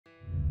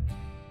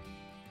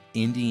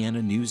Indiana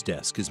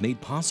Newsdesk is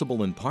made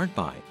possible in part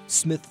by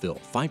Smithville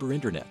Fiber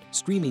Internet,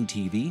 streaming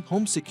TV,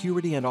 home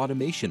security and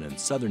automation in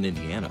Southern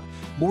Indiana.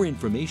 More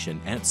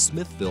information at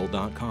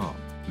smithville.com.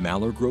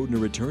 Mallard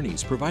Grodner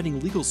Attorneys, providing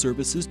legal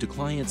services to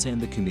clients and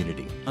the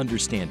community.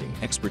 Understanding,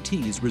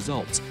 expertise,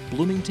 results.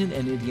 Bloomington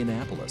and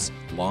Indianapolis.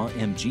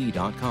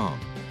 lawmg.com.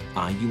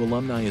 IU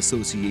Alumni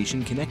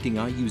Association, connecting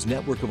IU's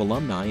network of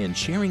alumni and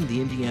sharing the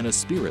Indiana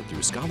spirit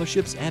through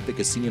scholarships,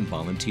 advocacy, and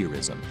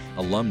volunteerism.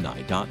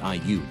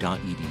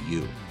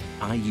 alumni.iu.edu.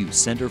 IU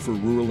Center for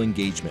Rural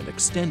Engagement,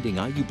 extending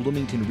IU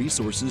Bloomington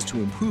resources to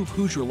improve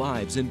Hoosier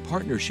lives in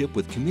partnership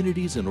with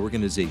communities and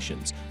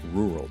organizations.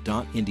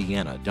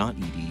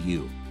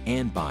 rural.indiana.edu.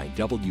 And by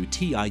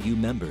WTIU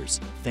members.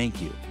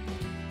 Thank you.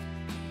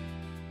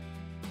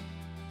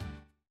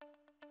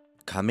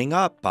 Coming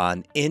up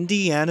on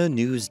Indiana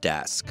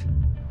Newsdesk.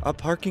 A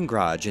parking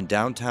garage in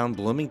downtown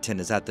Bloomington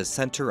is at the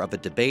center of a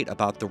debate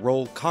about the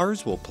role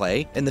cars will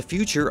play in the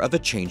future of a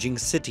changing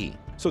city.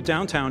 So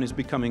downtown is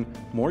becoming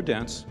more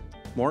dense,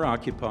 more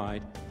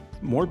occupied,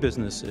 more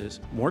businesses,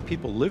 more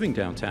people living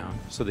downtown,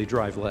 so they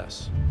drive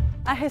less.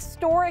 A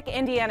historic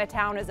Indiana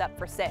town is up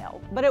for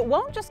sale, but it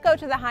won't just go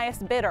to the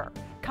highest bidder.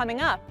 Coming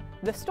up,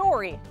 the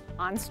story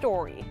on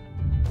Story.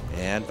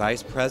 And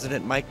Vice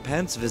President Mike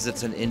Pence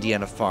visits an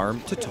Indiana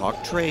farm to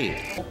talk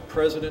trade.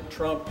 President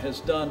Trump has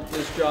done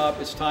his job.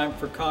 It's time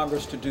for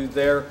Congress to do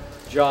their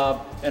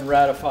job and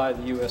ratify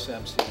the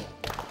USMCA.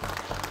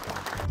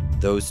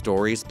 Those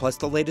stories, plus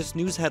the latest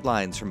news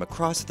headlines from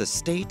across the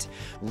state,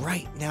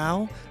 right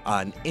now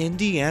on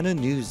Indiana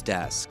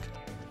Newsdesk.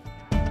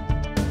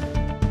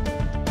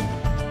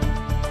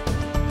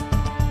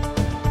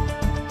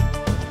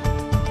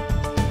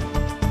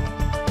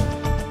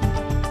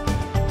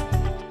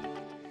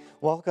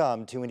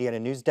 Welcome to Indiana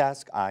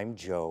Newsdesk. I'm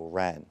Joe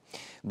Wren.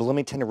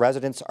 Bloomington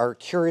residents are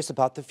curious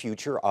about the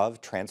future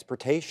of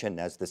transportation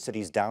as the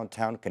city's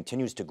downtown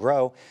continues to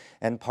grow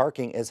and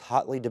parking is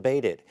hotly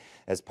debated.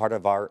 As part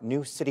of our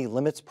new City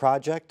Limits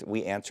project,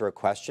 we answer a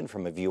question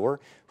from a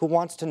viewer who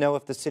wants to know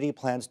if the city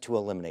plans to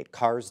eliminate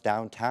cars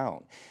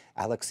downtown.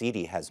 Alex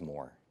Eady has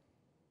more.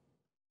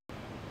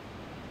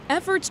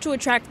 Efforts to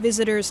attract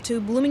visitors to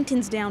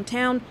Bloomington's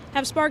downtown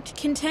have sparked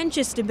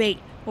contentious debate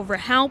over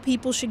how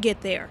people should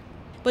get there.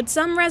 But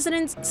some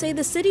residents say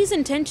the city's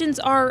intentions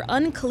are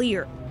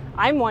unclear.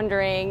 I'm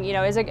wondering,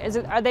 are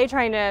they are they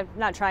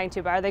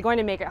going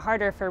to make it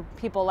harder for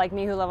people like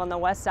me who live on the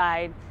west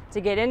side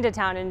to get into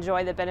town and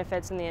enjoy the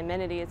benefits and the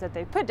amenities that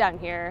they put down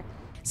here?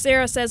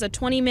 Sarah says a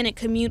 20-minute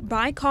commute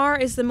by car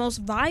is the most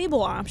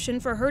viable option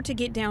for her to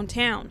get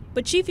downtown,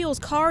 but she feels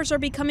cars are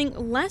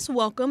becoming less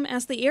welcome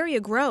as the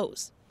area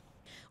grows.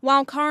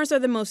 While cars are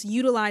the most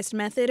utilized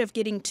method of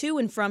getting to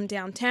and from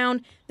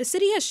downtown, the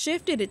city has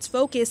shifted its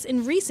focus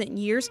in recent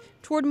years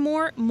toward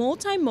more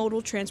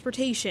multimodal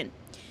transportation.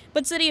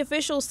 But city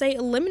officials say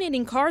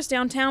eliminating cars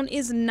downtown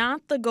is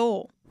not the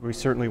goal. We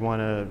certainly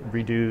want to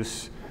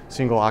reduce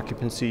single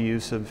occupancy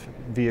use of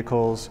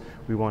vehicles.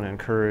 We want to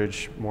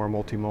encourage more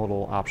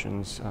multimodal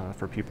options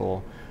for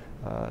people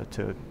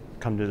to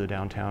come to the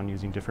downtown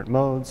using different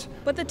modes.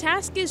 But the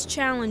task is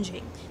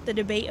challenging. The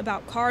debate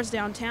about cars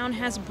downtown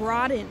has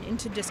broadened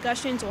into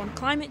discussions on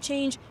climate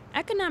change,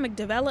 economic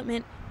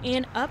development,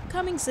 and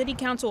upcoming city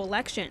council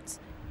elections.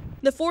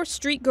 The 4th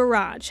Street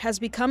garage has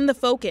become the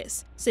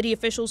focus. City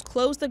officials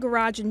closed the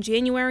garage in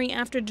January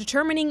after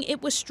determining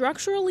it was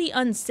structurally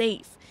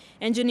unsafe.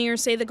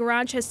 Engineers say the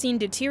garage has seen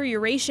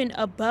deterioration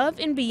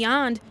above and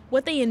beyond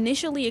what they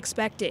initially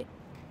expected.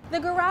 The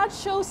garage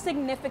shows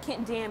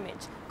significant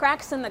damage.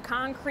 Cracks in the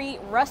concrete,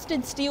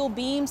 rusted steel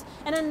beams,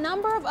 and a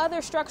number of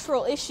other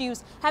structural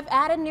issues have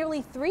added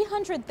nearly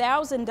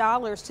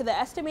 $300,000 to the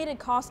estimated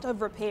cost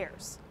of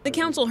repairs. The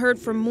council heard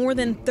from more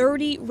than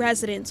 30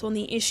 residents on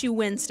the issue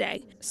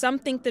Wednesday. Some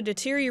think the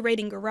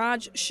deteriorating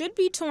garage should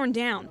be torn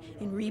down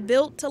and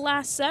rebuilt to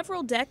last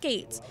several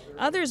decades.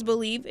 Others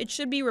believe it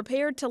should be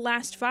repaired to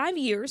last 5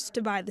 years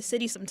to buy the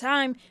city some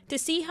time to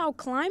see how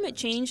climate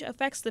change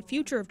affects the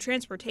future of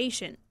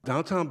transportation.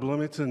 Downtown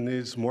Bloomington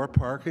needs more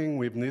parking.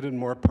 We've needed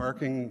more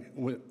parking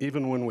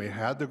even when we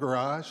had the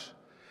garage.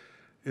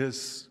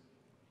 Is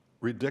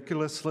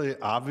ridiculously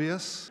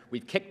obvious.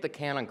 We've kicked the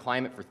can on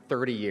climate for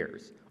 30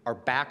 years. Our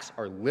backs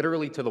are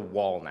literally to the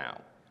wall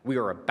now. We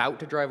are about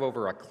to drive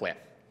over a cliff.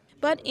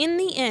 But in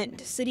the end,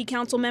 city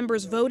council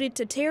members voted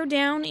to tear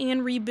down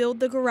and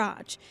rebuild the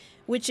garage,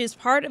 which is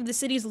part of the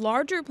city's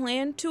larger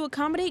plan to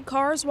accommodate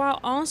cars while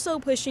also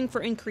pushing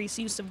for increased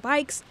use of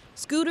bikes,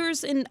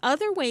 scooters, and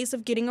other ways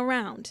of getting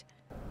around.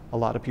 A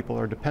lot of people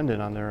are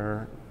dependent on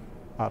their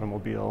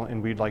automobile,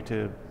 and we'd like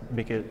to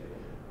make it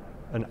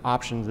an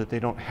option that they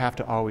don't have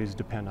to always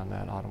depend on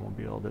that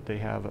automobile, that they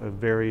have a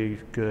very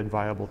good,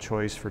 viable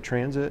choice for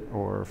transit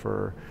or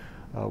for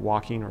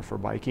walking or for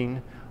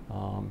biking.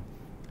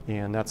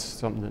 And that's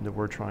something that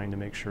we're trying to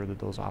make sure that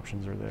those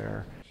options are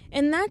there.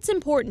 And that's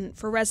important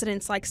for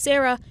residents like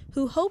Sarah,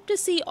 who hope to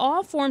see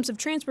all forms of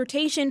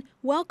transportation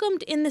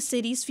welcomed in the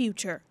city's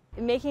future.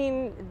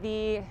 Making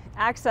the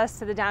access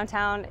to the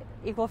downtown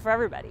equal for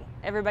everybody.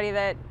 Everybody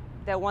that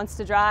that wants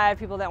to drive,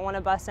 people that want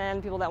to bus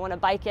in, people that want to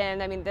bike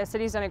in. I mean, the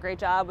city's done a great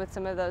job with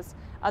some of those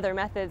other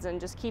methods and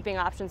just keeping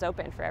options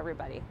open for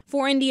everybody.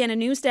 For Indiana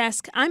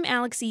Newsdesk, I'm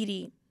Alex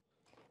Eady.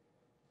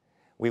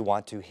 We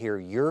want to hear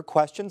your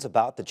questions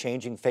about the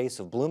changing face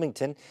of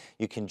Bloomington.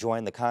 You can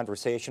join the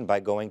conversation by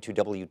going to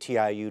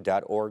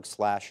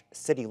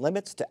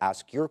WTIU.org/citylimits to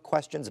ask your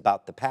questions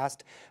about the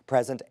past,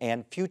 present,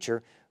 and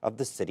future of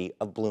the city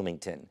of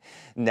Bloomington.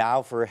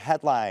 Now for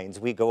headlines,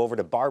 we go over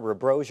to Barbara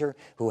Brosier,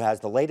 who has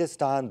the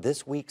latest on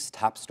this week's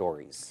top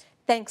stories.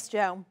 Thanks,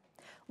 Joe.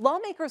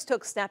 Lawmakers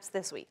took steps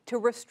this week to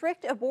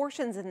restrict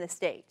abortions in the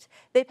state.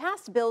 They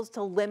passed bills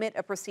to limit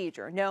a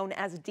procedure known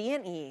as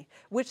D&E,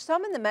 which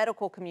some in the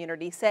medical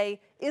community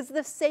say is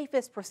the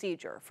safest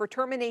procedure for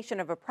termination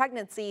of a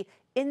pregnancy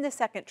in the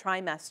second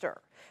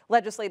trimester.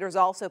 Legislators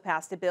also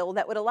passed a bill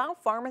that would allow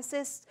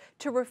pharmacists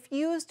to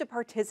refuse to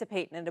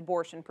participate in an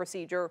abortion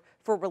procedure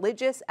for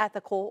religious,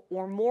 ethical,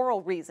 or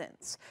moral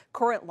reasons.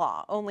 Current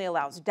law only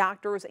allows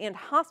doctors and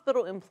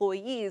hospital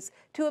employees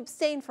to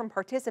abstain from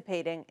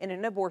participating in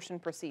an abortion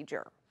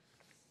procedure.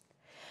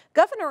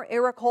 Governor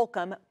Eric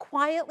Holcomb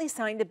quietly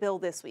signed a bill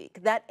this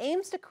week that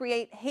aims to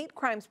create hate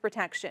crimes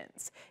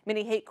protections.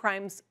 Many hate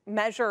crimes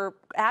measure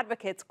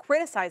advocates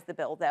criticize the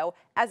bill, though,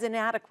 as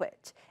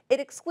inadequate.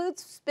 It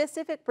excludes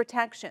specific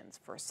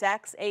protections for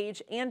sex,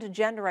 age, and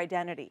gender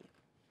identity.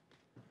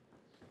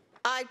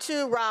 I,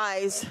 too,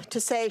 rise to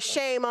say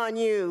shame on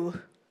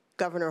you,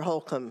 Governor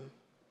Holcomb.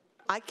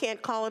 I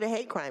can't call it a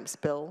hate crimes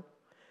bill,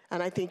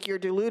 and I think you're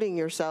deluding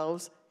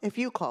yourselves if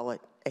you call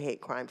it a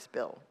hate crimes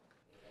bill.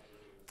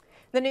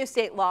 The new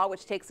state law,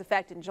 which takes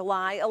effect in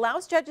July,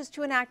 allows judges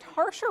to enact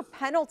harsher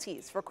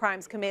penalties for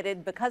crimes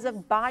committed because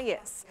of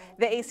bias.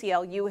 The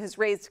ACLU has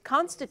raised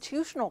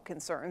constitutional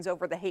concerns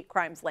over the hate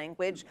crimes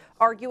language,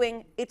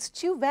 arguing it's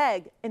too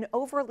vague and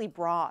overly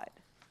broad.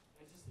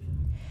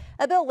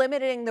 A bill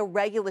limiting the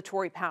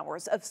regulatory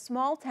powers of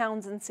small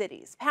towns and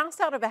cities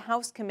passed out of a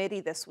House committee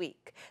this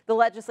week. The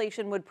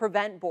legislation would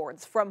prevent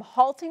boards from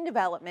halting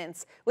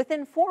developments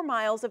within 4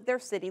 miles of their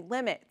city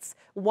limits.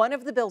 One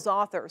of the bill's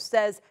authors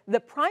says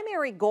the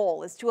primary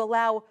goal is to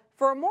allow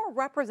for a more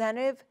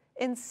representative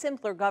and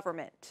simpler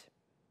government.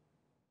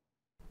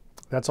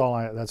 That's all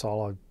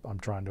I'm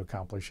trying to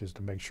accomplish, is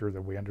to make sure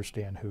that we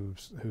understand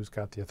who's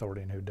got the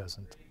authority and who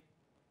doesn't.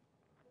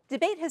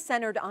 Debate has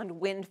centered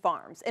on wind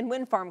farms, and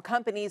wind farm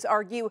companies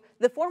argue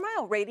the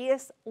 4-mile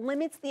radius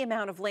limits the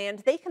amount of land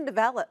they can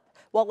develop,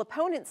 while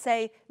opponents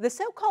say the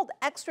so-called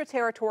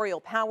extraterritorial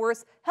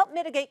powers help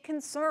mitigate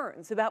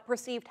concerns about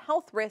perceived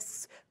health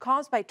risks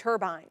caused by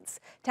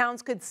turbines.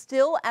 Towns could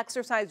still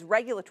exercise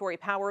regulatory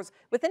powers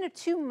within a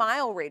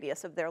 2-mile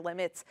radius of their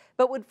limits,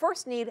 but would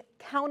first need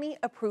county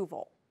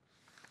approval.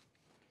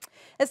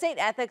 A state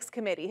ethics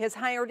committee has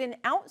hired an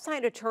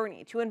outside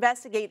attorney to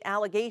investigate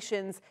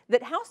allegations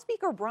that House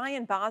Speaker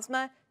Brian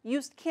Bosma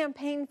used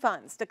campaign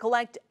funds to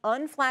collect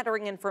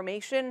unflattering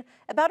information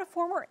about a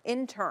former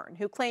intern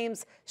who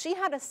claims she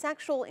had a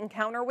sexual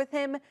encounter with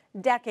him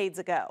decades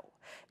ago.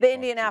 The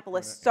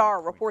Indianapolis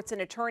Star reports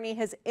an attorney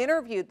has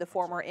interviewed the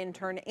former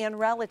intern and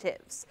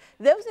relatives.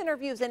 Those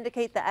interviews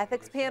indicate the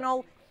ethics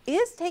panel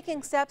is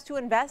taking steps to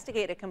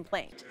investigate a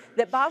complaint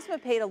that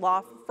Bosma paid a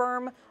law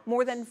firm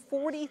more than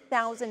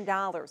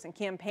 $40,000 in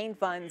campaign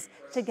funds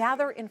to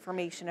gather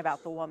information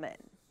about the woman.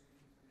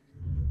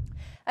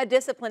 A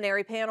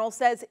disciplinary panel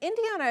says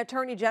Indiana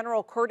Attorney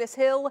General Curtis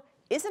Hill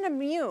isn't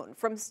immune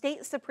from the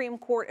state Supreme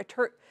Court's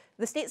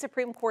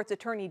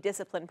attorney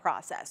discipline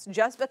process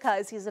just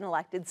because he's an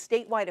elected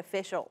statewide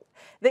official.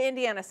 The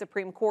Indiana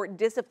Supreme Court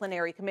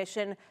Disciplinary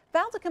Commission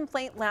filed a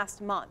complaint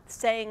last month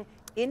saying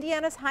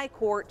Indiana's High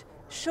Court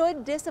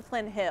should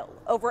discipline Hill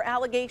over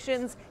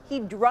allegations he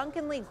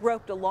drunkenly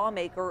groped a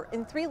lawmaker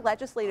and 3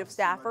 legislative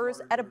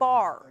staffers at a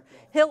bar.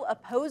 Hill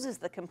opposes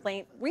the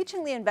complaint,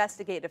 reaching the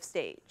investigative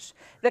stage.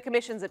 The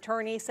commission's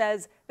attorney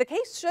says the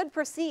case should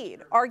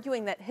proceed,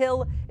 arguing that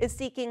Hill is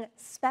seeking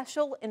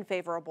special and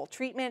favorable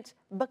treatment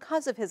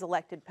because of his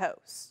elected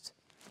post.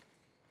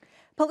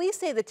 Police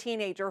say the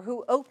teenager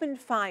who opened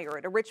fire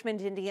at a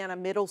Richmond, Indiana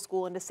middle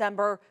school in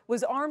December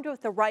was armed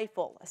with a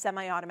rifle, a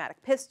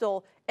semi-automatic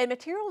pistol, and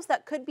materials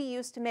that could be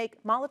used to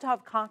make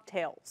Molotov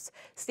cocktails.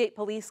 State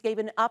police gave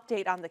an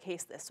update on the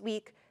case this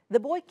week.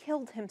 The boy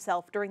killed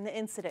himself during the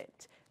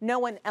incident. No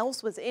one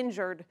else was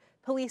injured.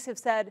 Police have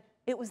said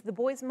it was the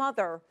boy's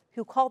mother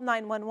who called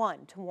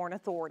 911 to warn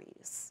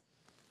authorities.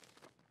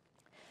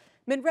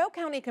 Monroe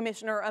County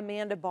Commissioner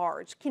Amanda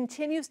Barge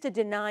continues to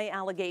deny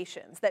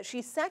allegations that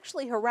she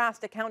sexually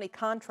harassed a county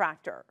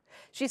contractor.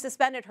 She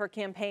suspended her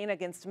campaign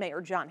against Mayor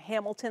John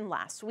Hamilton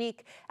last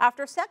week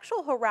after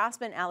sexual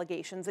harassment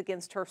allegations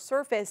against her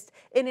surfaced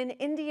in an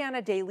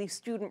Indiana Daily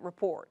student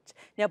report.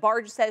 Now,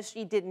 Barge says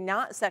she did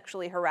not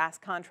sexually harass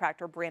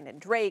contractor Brandon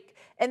Drake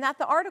and that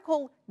the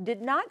article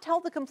did not tell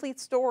the complete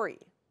story.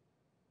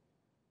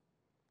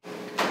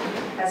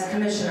 As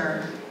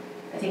commissioner,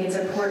 I think it's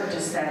important to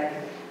say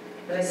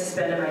that I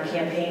suspended my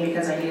campaign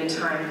because I needed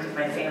time with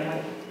my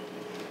family,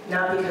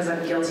 not because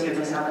I'm guilty of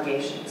those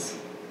allegations.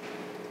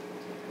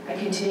 I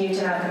continue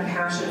to have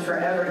compassion for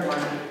everyone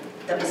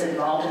that was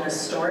involved in this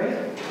story,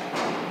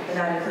 and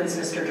that includes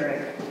Mr.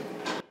 Drake.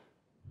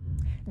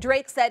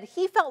 Drake said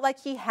he felt like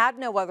he had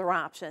no other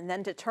option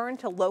than to turn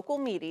to local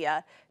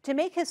media to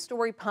make his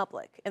story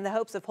public in the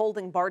hopes of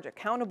holding Barge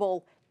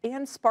accountable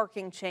and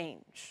sparking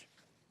change.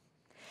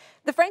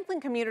 The Franklin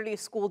Community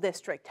School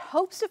District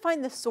hopes to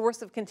find the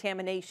source of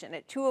contamination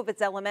at 2 of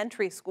its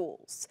elementary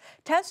schools.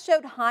 Tests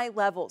showed high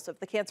levels of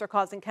the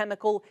cancer-causing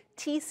chemical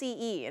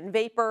TCE in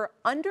vapor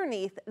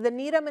underneath the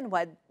Needham and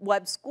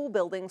Webb school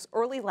buildings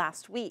early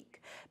last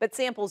week. But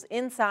samples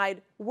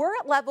inside were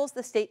at levels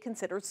the state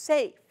considers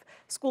safe.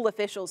 School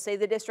officials say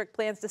the district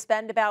plans to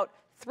spend about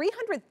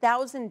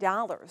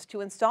 $300,000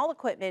 to install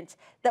equipment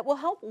that will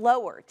help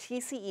lower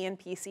TCE and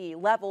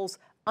PCE levels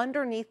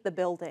underneath the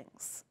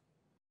buildings.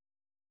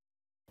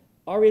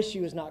 Our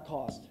issue is not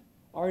cost.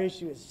 Our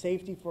issue is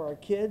safety for our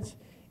kids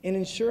and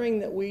ensuring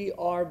that we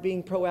are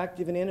being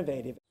proactive and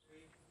innovative.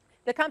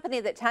 The company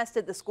that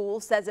tested the school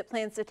says it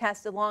plans to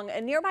test along a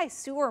nearby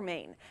sewer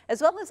main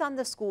as well as on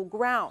the school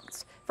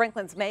grounds.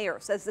 Franklin's mayor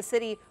says the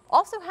city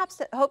also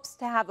hopes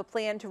to have a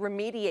plan to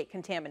remediate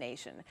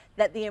contamination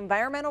that the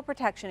Environmental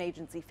Protection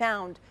Agency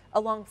found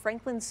along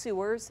Franklin's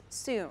sewers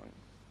soon.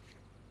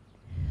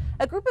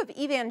 A group of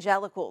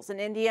evangelicals in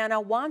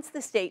Indiana wants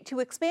the state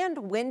to expand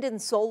wind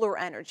and solar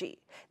energy.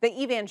 The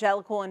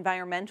Evangelical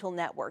Environmental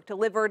Network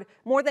delivered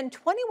more than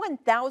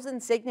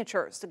 21,000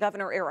 signatures to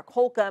Governor Eric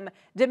Holcomb,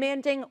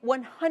 demanding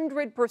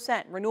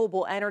 100%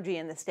 renewable energy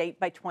in the state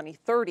by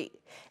 2030.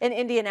 An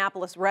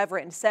Indianapolis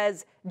reverend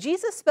says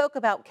Jesus spoke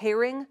about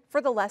caring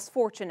for the less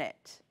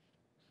fortunate.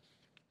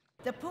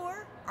 The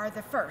poor are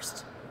the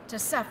first to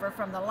suffer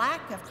from the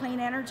lack of clean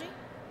energy,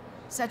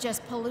 such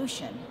as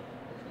pollution,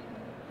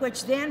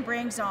 which then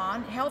brings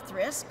on health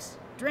risks,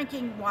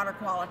 drinking water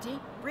quality,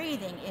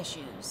 breathing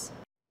issues.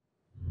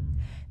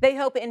 They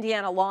hope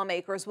Indiana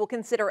lawmakers will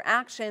consider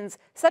actions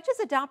such as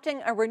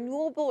adopting a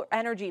renewable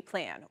energy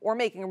plan or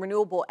making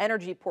renewable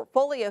energy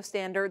portfolio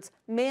standards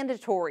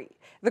mandatory.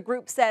 The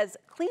group says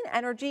clean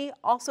energy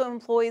also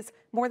employs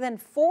more than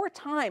 4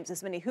 times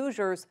as many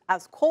Hoosiers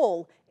as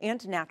coal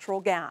and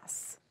natural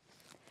gas.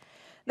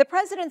 The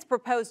president's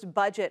proposed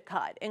budget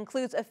cut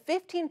includes a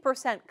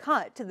 15%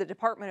 cut to the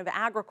Department of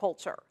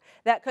Agriculture.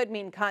 That could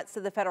mean cuts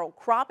to the federal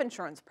crop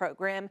insurance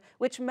program,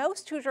 which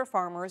most Hoosier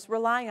farmers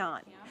rely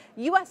on.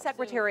 U.S.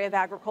 Secretary of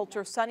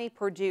Agriculture Sonny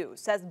Perdue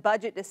says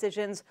budget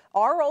decisions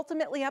are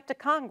ultimately up to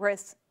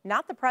Congress,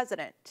 not the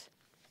president.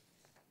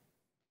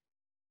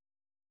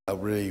 I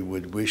really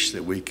would wish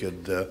that we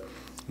could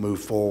move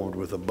forward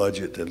with a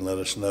budget and let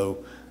us know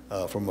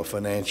from a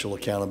financial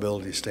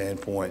accountability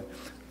standpoint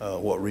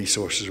what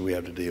resources we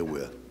have to deal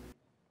with.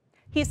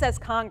 He says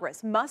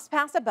Congress must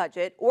pass a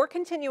budget or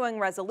continuing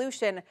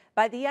resolution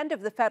by the end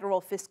of the federal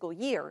fiscal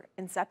year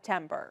in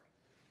September.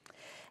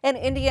 And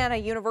Indiana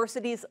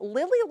University's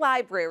Lilly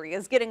Library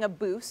is getting a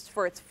boost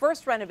for its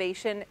first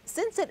renovation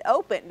since it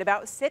opened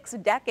about 6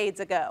 decades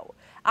ago.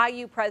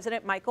 IU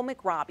President Michael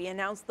McRobbie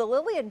announced the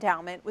Lilly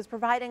Endowment was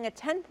providing a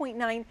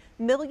 $10.9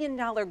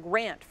 million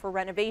grant for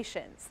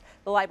renovations.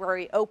 The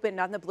library opened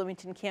on the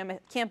Bloomington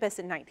campus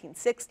in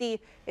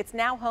 1960. It's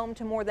now home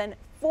to more than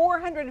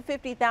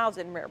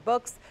 450,000 rare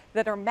books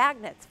that are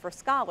magnets for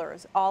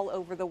scholars all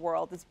over the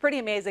world. It's pretty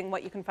amazing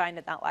what you can find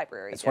at that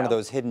library. It's one of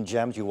those hidden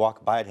gems you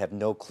walk by and have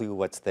no clue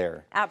what's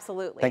there.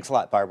 Absolutely. Thanks a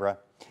lot, Barbara.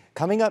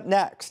 Coming up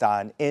next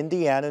on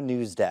Indiana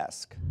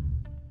Newsdesk.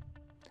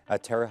 A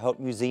Terre Haute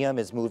museum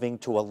is moving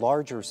to a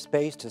larger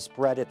space to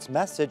spread its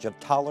message of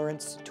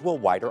tolerance to a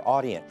wider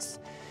audience.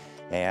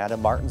 And a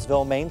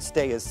Martinsville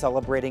mainstay is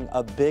celebrating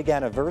a big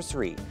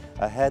anniversary.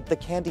 Ahead, the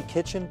Candy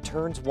Kitchen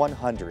turns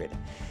 100.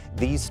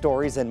 These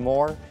stories and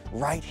more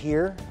right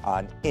here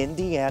on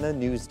Indiana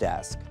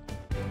Newsdesk.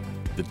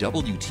 The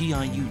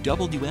WTIU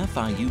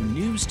WFIU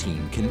news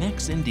team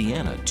connects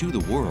Indiana to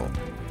the world.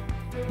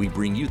 We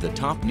bring you the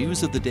top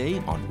news of the day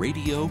on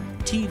radio,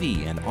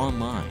 TV, and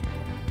online.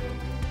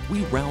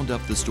 We round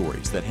up the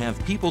stories that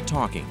have people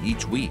talking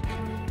each week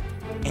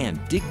and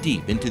dig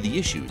deep into the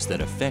issues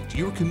that affect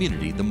your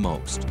community the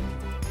most.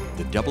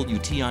 The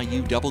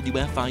WTIU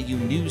WFIU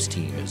news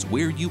team is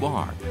where you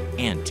are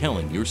and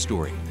telling your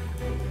story.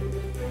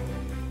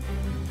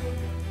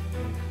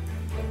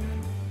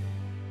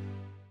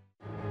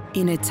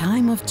 In a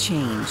time of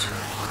change,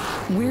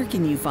 where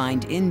can you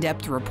find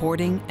in-depth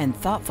reporting and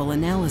thoughtful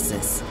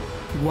analysis?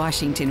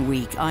 Washington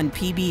Week on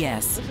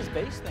PBS.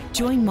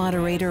 Join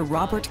moderator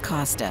Robert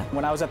Costa.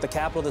 When I was at the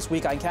Capitol this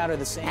week, I encountered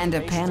the same. And a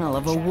panel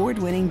of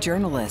award-winning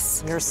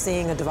journalists. You're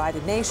seeing a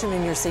divided nation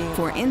and you're seeing.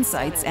 For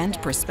insights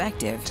and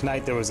perspective.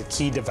 Tonight there was a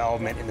key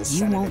development in the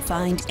Senate. You won't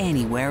find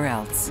anywhere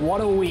else.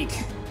 What a week.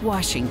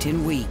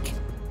 Washington Week.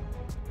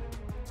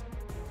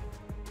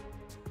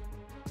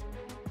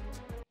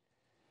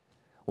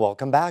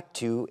 Welcome back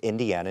to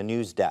Indiana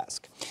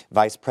Newsdesk.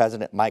 Vice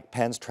President Mike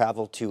Pence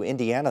traveled to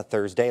Indiana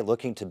Thursday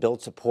looking to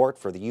build support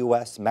for the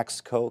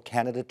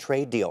U.S.-Mexico-Canada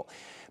trade deal.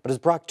 But as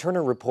Brock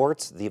Turner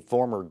reports, the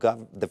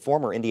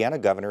former Indiana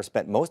governor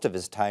spent most of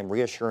his time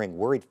reassuring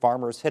worried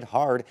farmers hit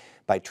hard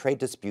by trade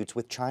disputes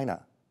with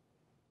China.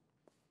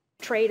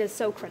 Trade is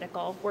so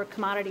critical. We're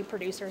commodity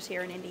producers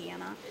here in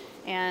Indiana,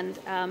 and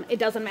it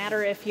doesn't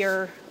matter if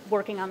you're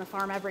working on the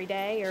farm every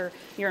day or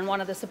you're in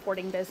one of the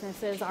supporting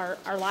businesses. Our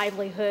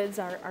livelihoods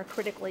are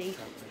critically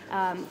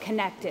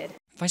connected.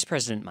 Vice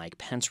President Mike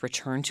Pence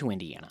returned to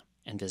Indiana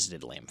and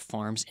visited lamb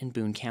farms in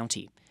Boone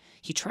County.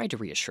 He tried to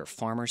reassure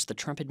farmers the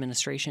Trump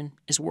administration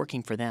is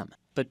working for them,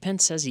 but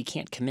Pence says he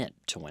can't commit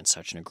to when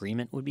such an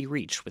agreement would be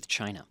reached with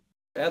China.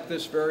 At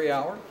this very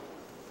hour,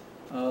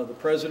 the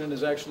President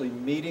is actually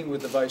meeting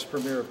with the Vice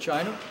Premier of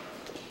China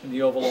in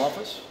the Oval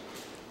Office.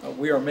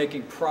 We are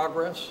making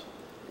progress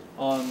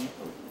on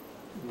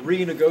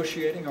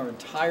renegotiating our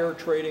entire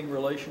trading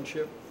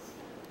relationship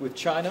with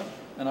China,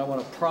 and I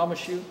want to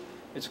promise you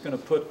it's going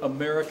to put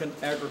American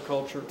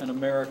agriculture and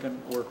American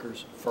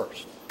workers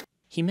first.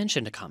 He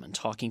mentioned a common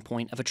talking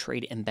point of a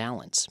trade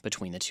imbalance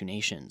between the two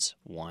nations,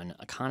 one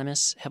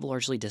economists have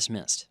largely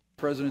dismissed.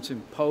 The President's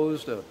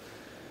imposed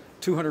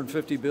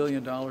 $250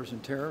 billion in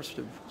tariffs.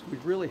 We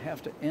really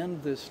have to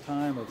end this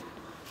time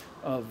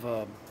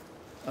of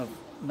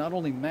not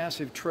only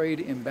massive trade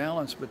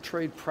imbalance, but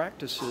trade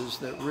practices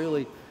that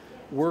really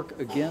work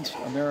against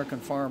American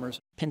farmers.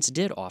 Pence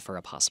did offer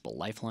a possible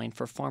lifeline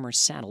for farmers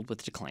saddled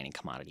with declining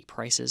commodity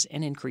prices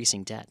and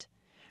increasing debt.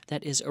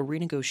 That is a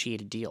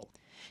renegotiated deal.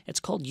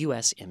 It's called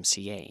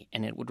USMCA,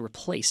 and it would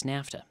replace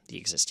NAFTA, the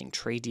existing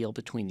trade deal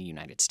between the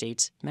United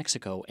States,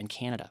 Mexico, and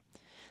Canada.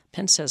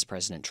 Pence says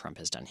President Trump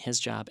has done his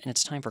job, and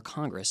it's time for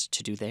Congress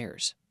to do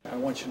theirs. I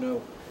want you to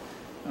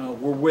know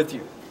we're with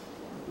you.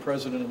 The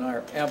President and I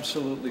are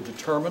absolutely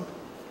determined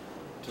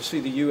to see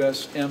the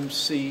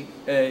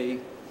USMCA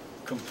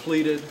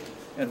completed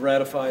and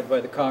ratified by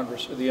the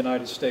Congress of the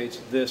United States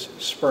this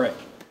spring.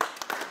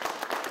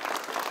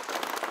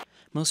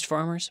 Most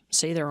farmers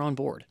say they're on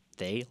board.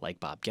 They, like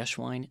Bob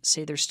Geschwine,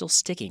 say they're still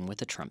sticking with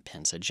the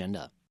Trump-Pence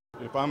agenda.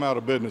 If I'm out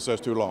of business,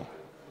 that's too long.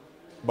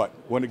 But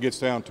when it gets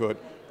down to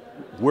it,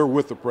 we're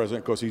with the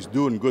president because he's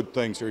doing good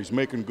things here. He's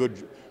making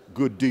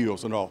good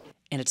deals and all.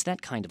 And it's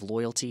that kind of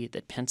loyalty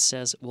that Pence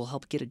says will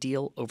help get a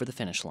deal over the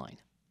finish line.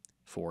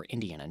 For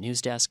Indiana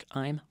Newsdesk,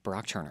 I'm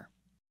Brock Turner.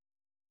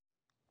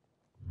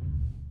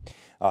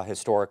 A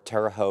historic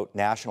Terre Haute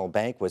National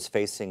Bank was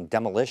facing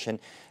demolition,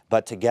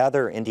 but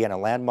together Indiana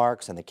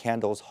Landmarks and the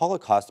Candles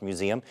Holocaust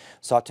Museum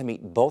sought to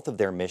meet both of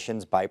their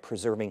missions by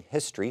preserving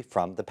history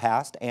from the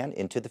past and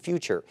into the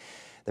future.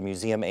 The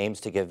museum aims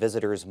to give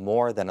visitors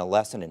more than a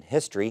lesson in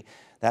history.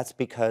 That's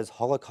because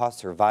Holocaust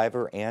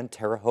survivor and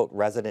Terre Haute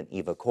resident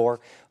Eva Kaur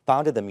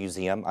founded the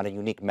museum on a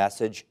unique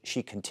message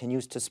she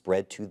continues to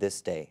spread to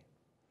this day.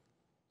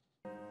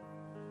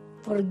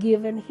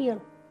 Forgive and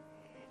heal.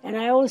 And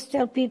I always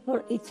tell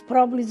people it's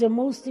probably the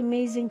most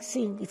amazing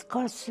thing. It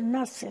costs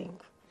nothing.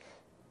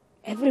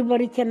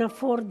 Everybody can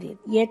afford it,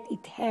 yet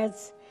it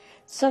has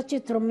such a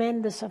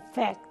tremendous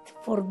effect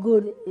for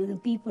good in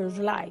people's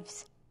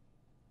lives.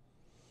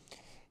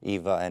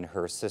 Eva and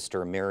her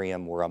sister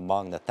Miriam were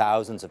among the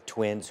thousands of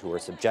twins who were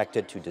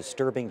subjected to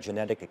disturbing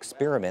genetic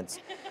experiments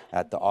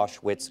at the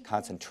Auschwitz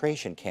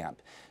concentration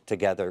camp.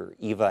 Together,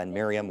 Eva and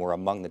Miriam were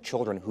among the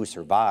children who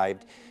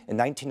survived. In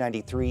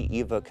 1993,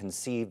 Eva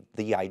conceived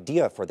the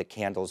idea for the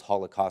Candles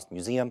Holocaust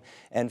Museum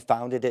and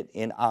founded it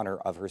in honor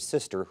of her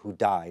sister who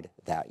died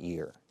that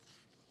year.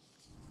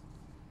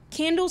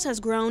 Candles has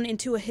grown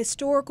into a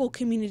historical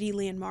community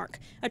landmark,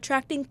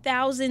 attracting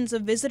thousands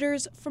of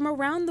visitors from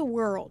around the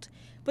world.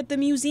 But the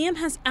museum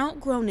has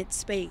outgrown its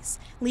space,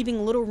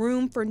 leaving little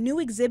room for new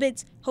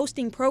exhibits,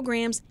 hosting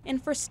programs, and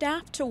for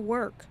staff to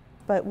work.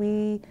 But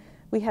we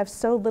have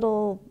so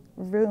little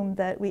room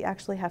that we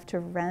actually have to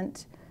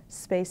rent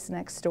space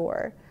next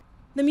door.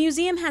 The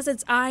museum has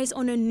its eyes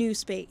on a new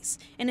space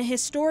in a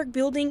historic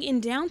building in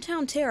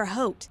downtown Terre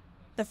Haute.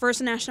 The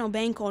First National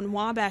Bank on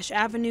Wabash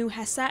Avenue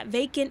has sat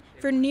vacant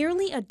for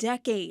nearly a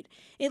decade.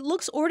 It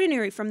looks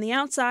ordinary from the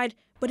outside,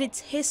 but its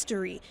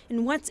history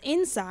and what's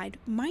inside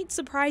might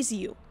surprise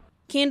you.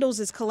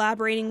 Candles is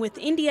collaborating with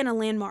Indiana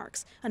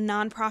Landmarks, a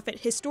nonprofit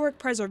historic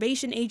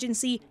preservation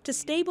agency, to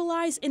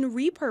stabilize and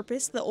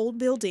repurpose the old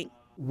building.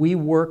 We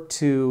work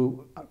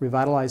to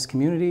revitalize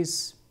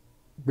communities,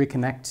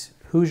 reconnect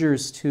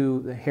Hoosiers to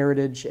the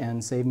heritage,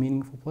 and save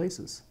meaningful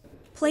places.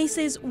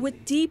 Places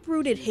with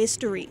deep-rooted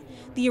history.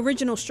 The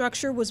original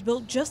structure was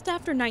built just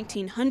after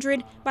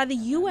 1900 by the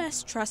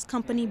U.S. Trust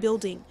Company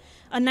building.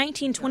 A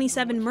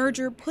 1927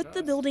 merger put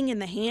the building in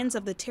the hands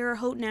of the Terre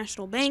Haute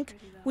National Bank,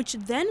 which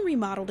then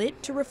remodeled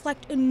it to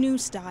reflect a new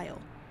style.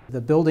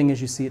 The building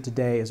as you see it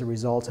today is a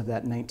result of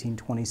that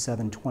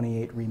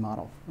 1927-28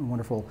 remodel, a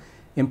wonderful,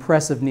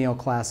 impressive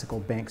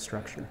neoclassical bank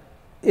structure.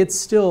 It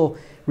still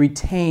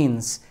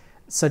retains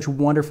such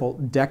wonderful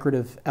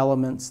decorative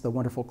elements, the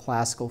wonderful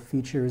classical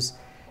features,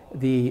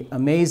 the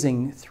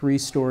amazing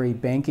three-story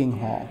banking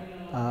hall,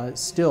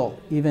 still,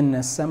 even in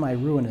a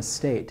semi-ruinous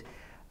state,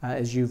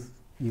 as you've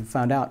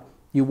found out,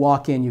 you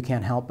walk in, you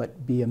can't help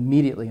but be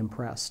immediately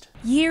impressed.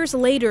 Years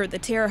later, the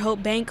Terre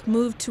Haute Bank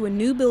moved to a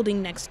new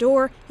building next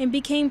door and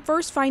became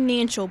First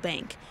Financial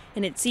Bank,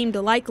 and it seemed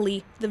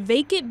likely the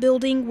vacant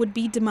building would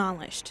be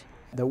demolished.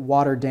 The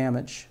water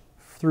damage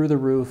through the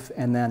roof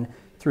and then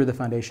through the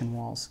foundation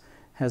walls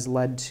has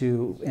led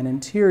to an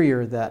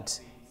interior that,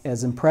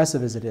 as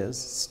impressive as it is,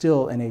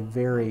 still in a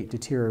very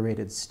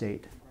deteriorated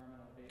state.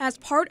 As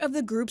part of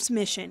the group's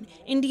mission,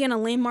 Indiana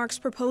Landmarks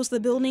proposed the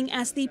building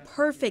as the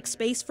perfect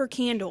space for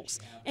candles,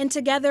 and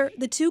together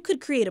the two could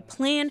create a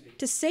plan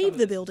to save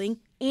the building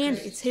and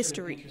its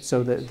history.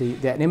 So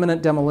that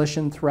imminent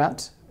demolition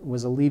threat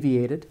was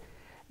alleviated,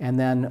 and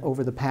then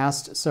over the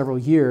past several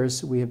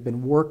years we have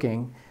been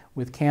working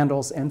with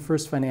Candles and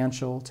First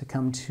Financial to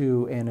come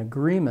to an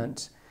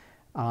agreement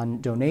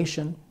on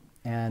donation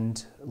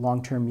and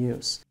long-term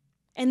use.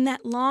 And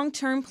that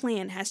long-term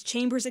plan has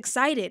Chambers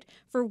excited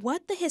for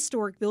what the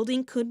historic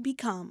building could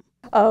become.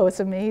 Oh, it's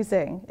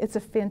amazing. It's a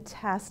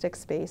fantastic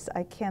space.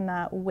 I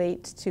cannot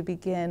wait to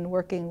begin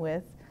working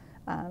with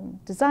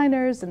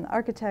designers and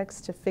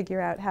architects to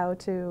figure out how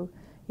to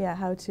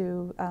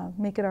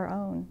make it our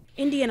own.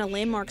 Indiana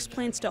Landmarks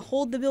plans to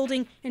hold the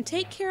building and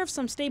take care of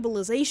some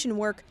stabilization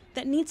work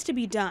that needs to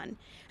be done.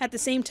 At the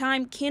same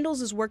time,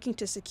 Candles is working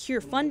to secure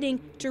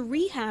funding to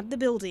rehab the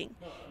building.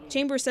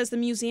 Chambers says the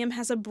museum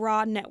has a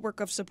broad network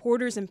of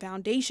supporters and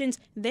foundations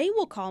they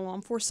will call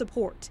on for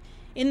support.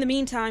 In the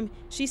meantime,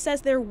 she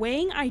says they're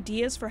weighing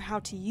ideas for how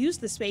to use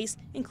the space,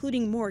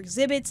 including more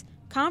exhibits,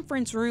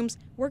 conference rooms,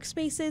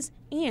 workspaces,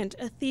 and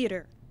a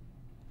theater.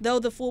 Though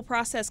the full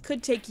process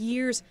could take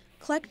years,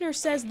 Kleckner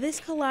says this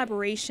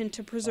collaboration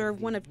to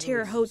preserve one of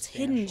Terre Haute's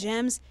hidden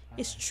gems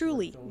is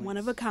truly one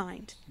of a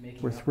kind.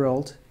 We're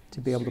thrilled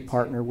to be able to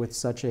partner with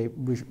such a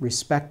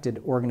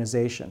respected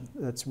organization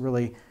that's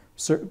really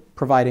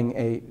providing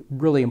a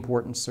really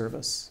important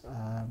service,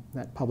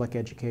 that public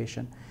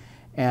education.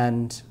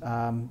 And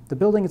the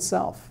building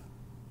itself,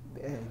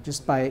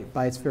 just by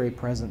its very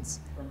presence,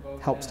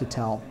 helps to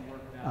tell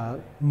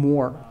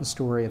more the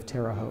story of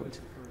Terre Haute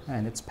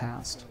and its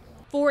past.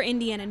 For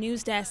Indiana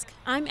Newsdesk,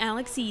 I'm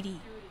Alex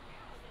Eady.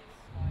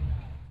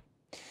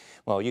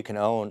 Well, you can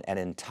own an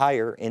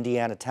entire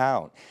Indiana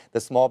town.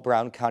 The small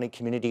Brown County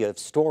community of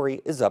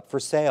Story is up for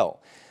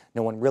sale.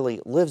 No one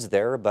really lives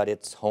there, but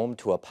it's home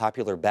to a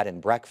popular bed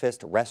and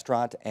breakfast,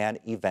 restaurant, and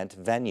event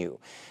venue.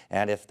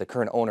 And if the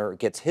current owner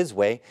gets his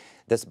way,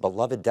 this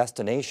beloved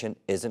destination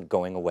isn't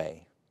going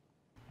away.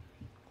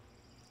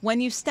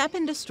 When you step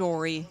into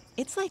Story,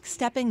 it's like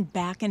stepping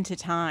back into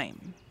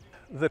time.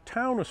 The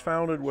town was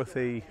founded with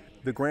the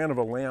grant of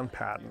a land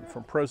patent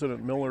from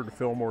President Millard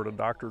Fillmore to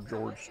Dr.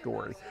 George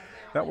Story.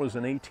 That was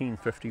in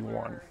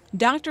 1851.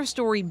 Dr.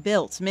 Story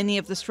built many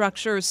of the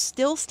structures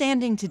still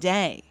standing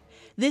today.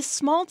 This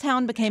small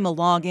town became a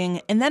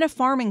logging and then a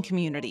farming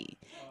community.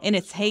 In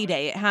its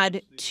heyday, it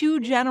had 2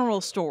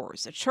 general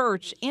stores, a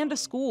church, and a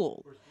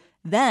school.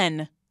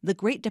 Then, the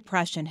Great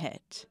Depression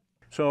hit.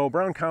 So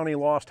Brown County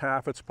lost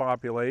half its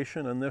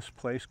population, and this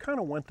place kind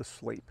of went to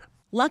sleep.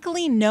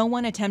 Luckily, no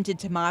one attempted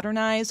to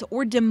modernize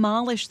or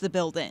demolish the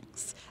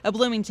buildings. A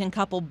Bloomington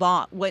couple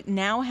bought what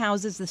now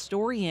houses the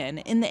Story Inn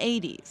in the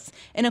 80s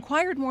and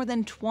acquired more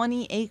than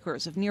 20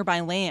 acres of nearby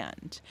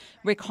land.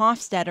 Rick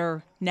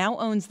Hofstetter now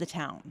owns the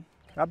town.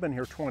 I've been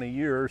here 20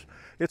 years.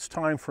 It's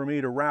time for me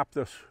to wrap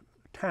this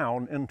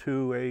town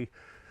into a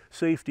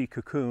safety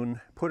cocoon,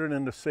 put it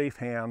into safe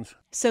hands.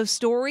 So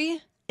Story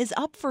is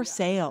up for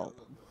sale.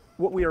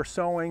 What we are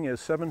selling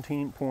is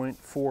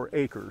 17.4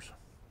 acres.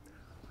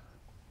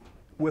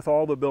 With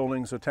all the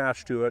buildings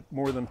attached to it,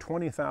 more than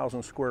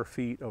 20,000 square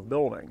feet of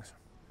buildings,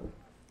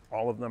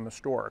 all of them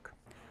historic.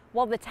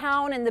 While the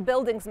town and the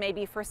buildings may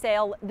be for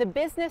sale, the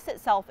business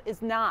itself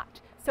is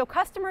not. So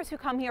customers who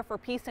come here for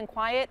peace and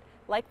quiet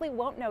likely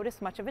won't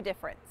notice much of a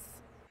difference.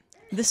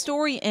 The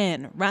Story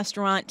Inn,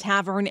 restaurant,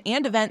 tavern,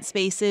 and event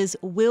spaces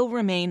will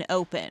remain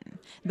open.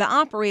 The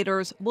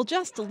operators will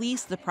just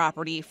lease the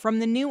property from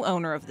the new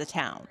owner of the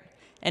town.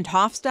 And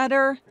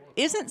Hofstetter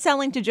isn't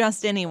selling to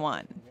just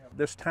anyone.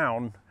 This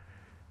town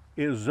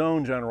is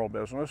zone general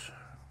business.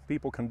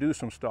 People can do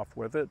some stuff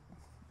with it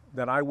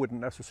that I wouldn't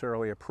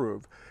necessarily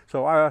approve.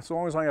 So as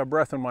long as I have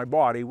breath in my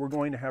body, we're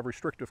going to have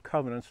restrictive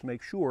covenants to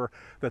make sure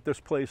that this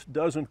place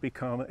doesn't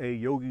become a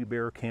Yogi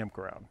Bear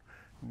campground.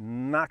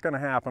 Not going to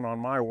happen on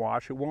my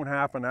watch. It won't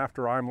happen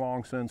after I'm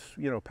long since,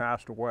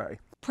 passed away.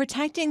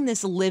 Protecting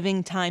this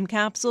living time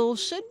capsule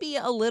should be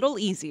a little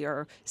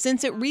easier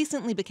since it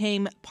recently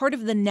became part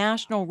of the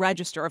National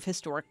Register of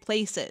Historic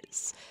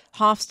Places.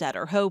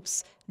 Hofstetter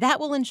hopes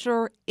that will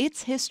ensure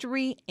its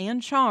history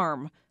and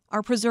charm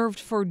are preserved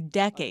for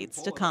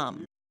decades to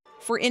come.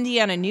 For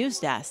Indiana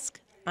Newsdesk,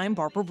 I'm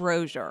Barbara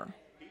Brozier.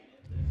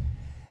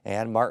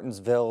 And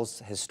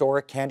Martinsville's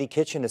historic Candy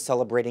Kitchen is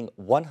celebrating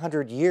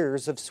 100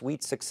 years of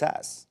sweet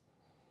success.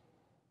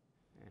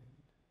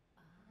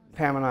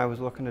 Pam and I was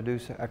looking to do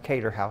a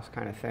cater house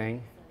kind of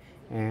thing,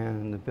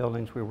 and the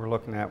buildings we were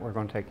looking at were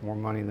going to take more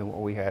money than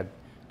what we had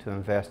to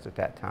invest at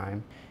that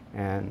time.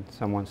 And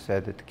someone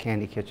said that the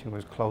Candy Kitchen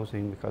was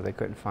closing because they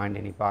couldn't find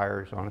any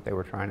buyers on it. They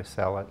were trying to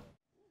sell it.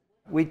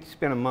 We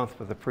spent a month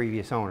with the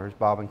previous owners,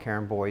 Bob and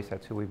Karen Boyce.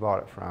 That's who we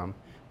bought it from.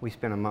 We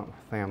spent a month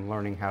with them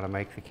learning how to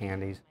make the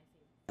candies.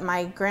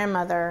 My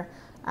grandmother,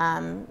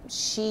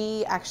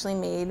 she actually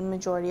made a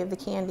majority of the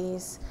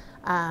candies.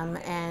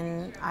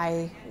 and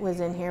I was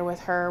in here with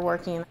her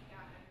working.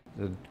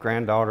 The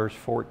granddaughter's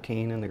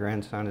 14 and the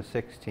grandson is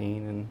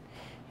 16, and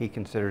he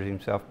considers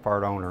himself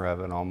part owner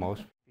of it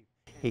almost.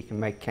 He can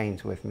make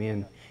canes with me,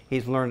 and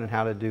he's learning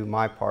how to do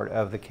my part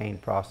of the cane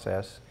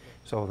process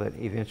so that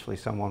eventually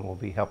someone will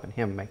be helping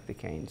him make the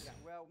canes.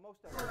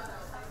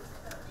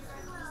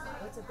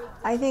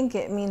 I think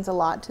it means a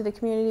lot to the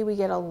community. We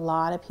get a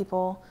lot of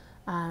people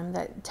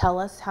that tell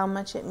us how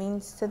much it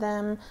means to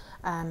them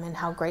and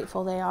how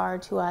grateful they are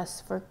to us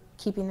for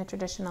keeping the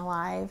tradition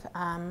alive.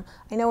 I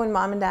know when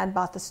Mom and Dad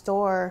bought the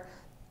store,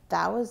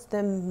 that was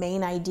the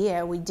main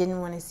idea. We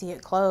didn't want to see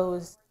it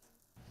close.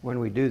 When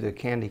we do the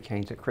candy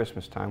canes at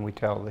Christmas time, we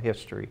tell the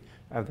history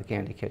of the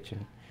candy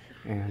kitchen.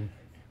 And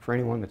for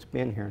anyone that's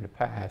been here in the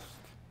past,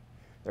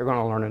 they're going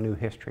to learn a new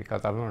history,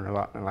 because I've learned a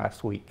lot in the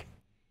last week.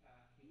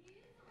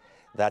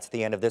 That's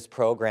the end of this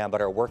program,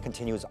 but our work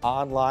continues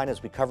online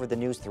as we cover the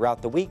news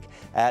throughout the week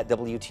at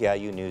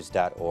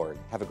WTIUnews.org.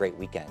 Have a great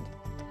weekend.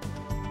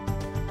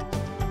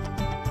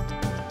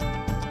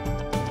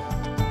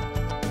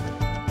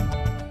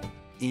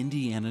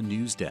 Indiana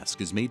Newsdesk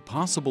is made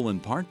possible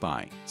in part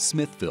by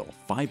Smithville,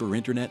 fiber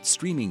internet,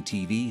 streaming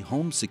TV,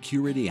 home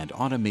security, and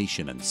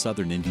automation in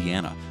southern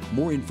Indiana.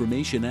 More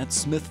information at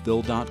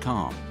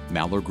smithville.com.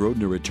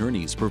 Maller-Grodner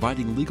Attorneys,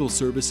 providing legal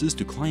services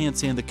to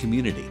clients and the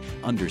community.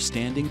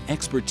 Understanding,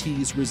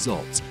 expertise,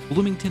 results.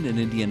 Bloomington and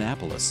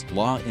Indianapolis,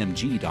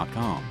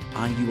 lawmg.com.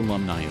 IU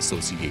Alumni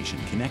Association,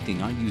 connecting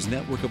IU's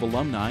network of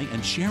alumni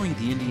and sharing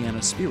the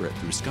Indiana spirit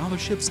through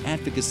scholarships,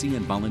 advocacy,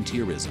 and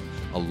volunteerism.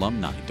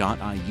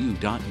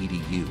 alumni.iu.edu.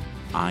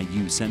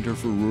 IU Center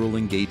for Rural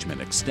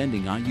Engagement,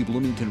 extending IU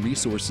Bloomington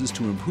resources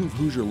to improve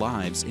Hoosier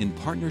lives in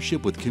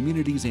partnership with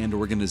communities and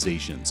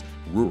organizations.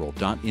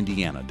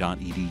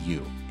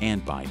 rural.indiana.edu.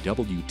 And by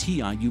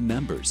WTIU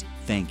members,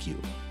 thank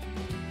you.